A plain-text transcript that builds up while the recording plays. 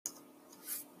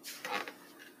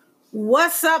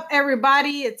What's up,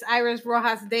 everybody? It's Iris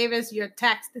Rojas Davis, your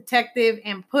tax detective,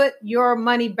 and put your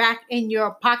money back in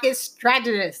your pocket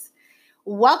strategist.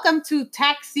 Welcome to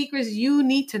Tax Secrets You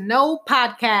Need to Know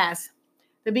podcast,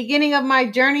 the beginning of my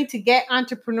journey to get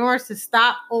entrepreneurs to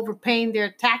stop overpaying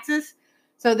their taxes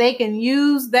so they can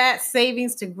use that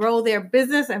savings to grow their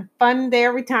business and fund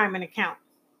their retirement account.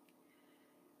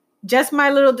 Just my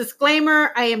little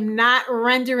disclaimer, I am not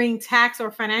rendering tax or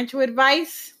financial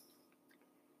advice.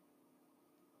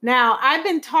 Now, I've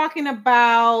been talking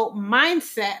about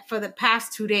mindset for the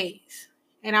past 2 days,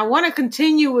 and I want to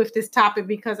continue with this topic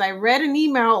because I read an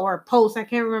email or a post, I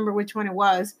can't remember which one it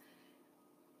was.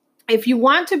 If you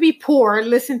want to be poor,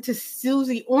 listen to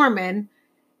Susie Orman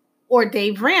or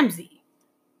Dave Ramsey.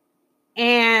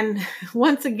 And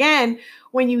once again,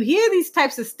 when you hear these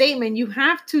types of statements, you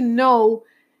have to know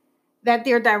that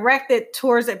they're directed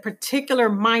towards a particular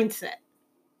mindset.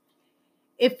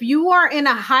 If you are in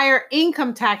a higher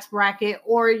income tax bracket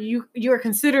or you're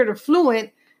considered affluent,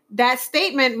 that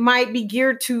statement might be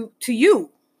geared to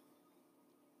you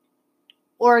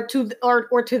or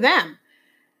to them,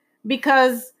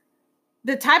 because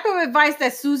the type of advice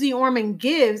that Susie Orman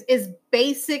gives is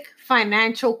basic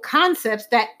financial concepts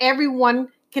that everyone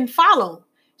can follow.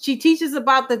 She teaches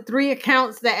about the 3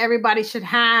 accounts that everybody should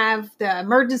have: the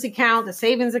emergency account, the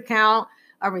savings account,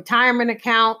 a retirement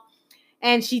account.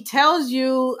 And she tells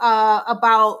you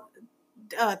about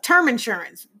term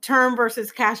insurance, term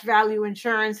versus cash value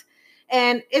insurance.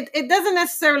 And it doesn't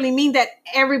necessarily mean that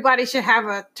everybody should have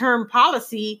a term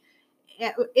policy.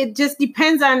 It just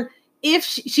depends on if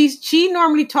she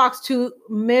normally talks to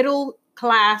middle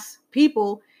class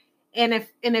people. And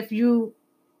if you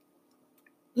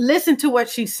listen to what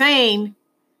she's saying,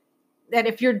 that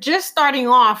if you're just starting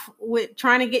off with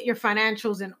trying to get your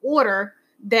financials in order,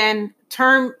 then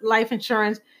term life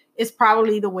insurance is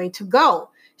probably the way to go.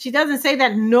 She doesn't say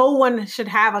that no one should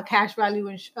have a cash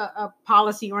value a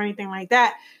policy or anything like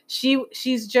that.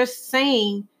 She's just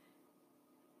saying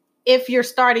if you're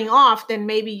starting off, then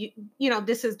maybe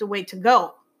this is the way to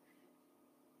go.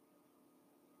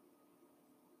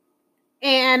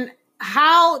 And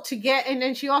how to get, and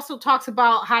then she also talks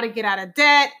about how to get out of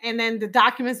debt, and then the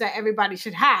documents that everybody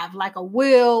should have, like a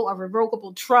will, a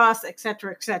revocable trust,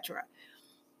 etc., etc.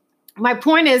 My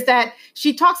point is that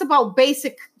she talks about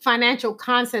basic financial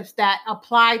concepts that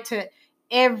apply to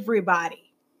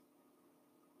everybody.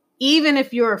 Even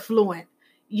if you're affluent,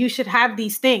 you should have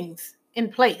these things in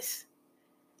place.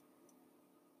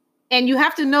 And you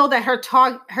have to know that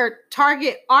her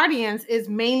target audience is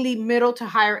mainly middle to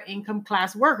higher income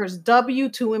class workers,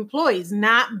 W-2 employees,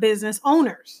 not business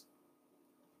owners.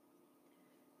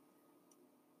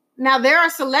 Now, there are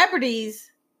celebrities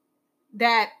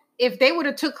that if they would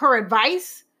have took her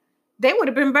advice, they would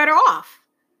have been better off.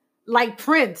 Like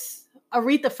Prince,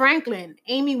 Aretha Franklin,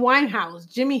 Amy Winehouse,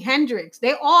 Jimi Hendrix.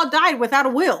 They all died without a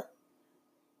will.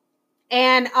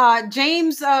 And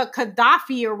James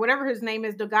Gaddafi, or whatever his name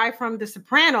is, the guy from The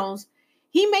Sopranos,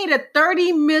 he made a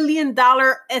 $30 million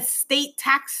estate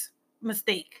tax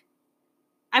mistake.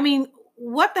 I mean,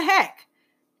 what the heck?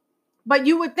 But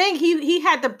you would think he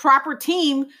had the proper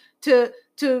team to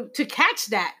catch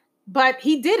that. But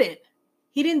he didn't.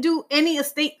 He didn't do any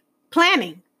estate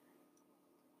planning.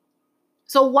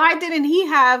 So why didn't he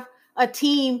have a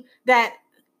team that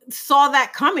saw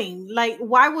that coming? Like,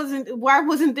 why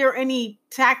wasn't there any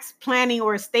tax planning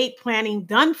or estate planning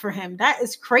done for him? That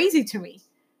is crazy to me.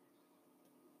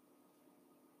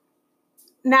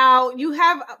 Now, you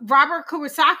have Robert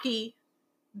Kiyosaki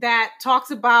that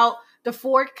talks about the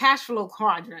 4 cash flow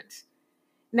quadrants.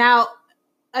 Now,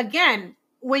 again,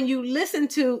 when you listen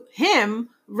to him,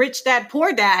 Rich Dad,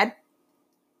 Poor Dad,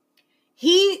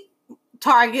 he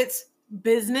targets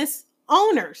business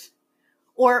owners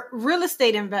or real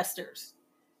estate investors.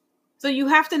 So you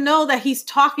have to know that he's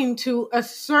talking to a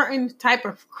certain type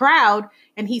of crowd,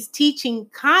 and he's teaching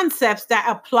concepts that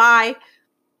apply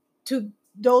to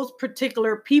those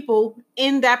particular people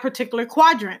in that particular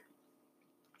quadrant.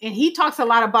 And he talks a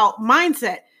lot about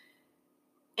mindset.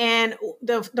 And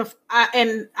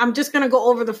and I'm just going to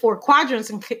go over the 4 quadrants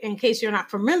in case you're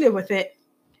not familiar with it.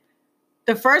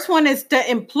 The first one is the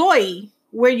employee,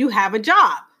 where you have a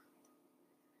job.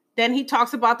 Then he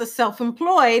talks about the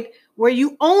self-employed, where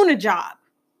you own a job.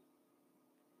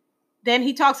 Then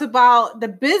he talks about the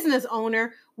business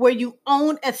owner, where you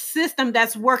own a system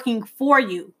that's working for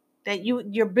you, that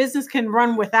your business can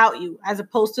run without you, as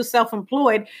opposed to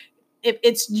self-employed. If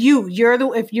it's you,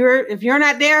 if you're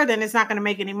not there, then it's not going to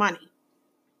make any money.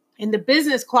 In the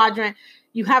business quadrant,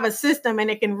 you have a system and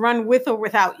it can run with or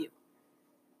without you.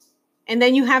 And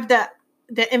then you have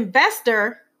the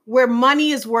investor, where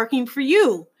money is working for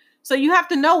you. So you have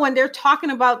to know when they're talking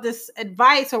about this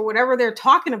advice or whatever they're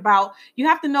talking about, you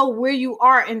have to know where you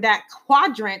are in that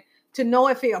quadrant to know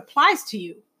if it applies to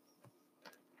you.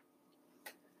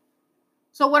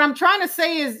 So what I'm trying to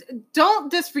say is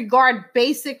don't disregard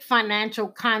basic financial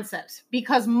concepts,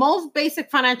 because most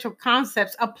basic financial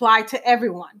concepts apply to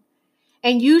everyone.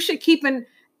 And you should keep an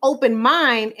open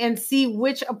mind and see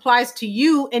which applies to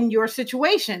you in your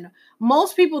situation.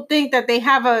 Most people think that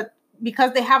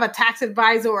because they have a tax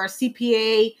advisor or a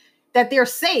CPA, that they're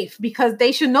safe because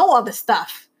they should know all the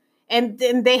stuff and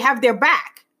then they have their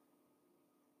back.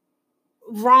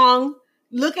 Wrong.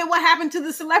 Look at what happened to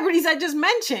the celebrities I just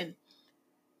mentioned.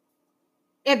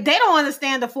 If they don't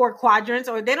understand the 4 quadrants,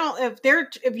 or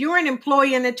if you're an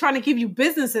employee and they're trying to give you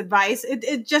business advice,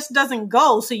 it just doesn't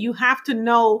go. So you have to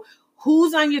know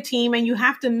who's on your team, and you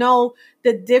have to know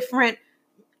the different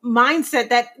mindset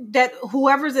that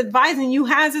whoever's advising you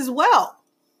has as well.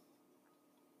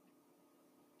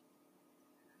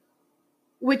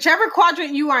 Whichever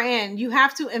quadrant you are in, you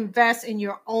have to invest in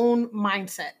your own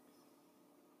mindset.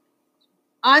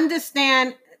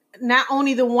 Understand not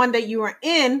only the one that you are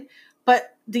in,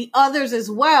 but the others as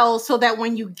well, so that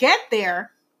when you get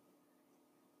there,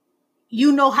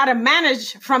 you know how to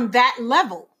manage from that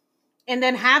level, and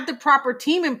then have the proper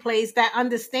team in place that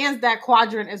understands that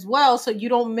quadrant as well, so you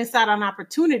don't miss out on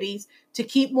opportunities to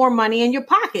keep more money in your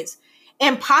pockets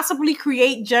and possibly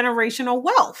create generational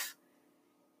wealth.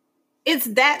 It's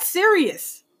that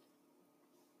serious.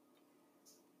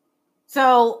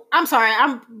 So I'm sorry,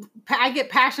 I get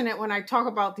passionate when I talk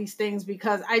about these things,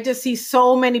 because I just see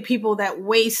so many people that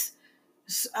waste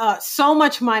so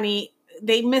much money.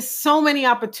 They miss so many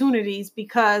opportunities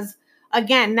because,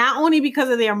 again, not only because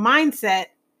of their mindset,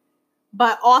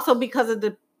 but also because of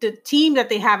the team that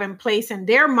they have in place and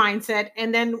their mindset,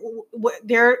 and then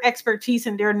their expertise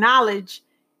and their knowledge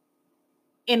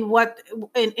in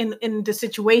the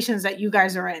situations that you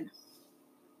guys are in.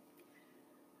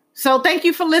 So thank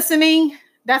you for listening.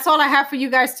 That's all I have for you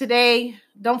guys today.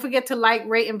 Don't forget to like,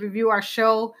 rate, and review our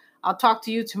show. I'll talk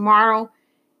to you tomorrow.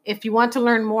 If you want to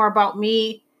learn more about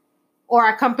me or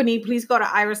our company, please go to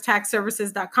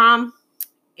iristaxservices.com.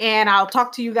 And I'll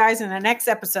talk to you guys in the next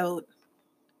episode.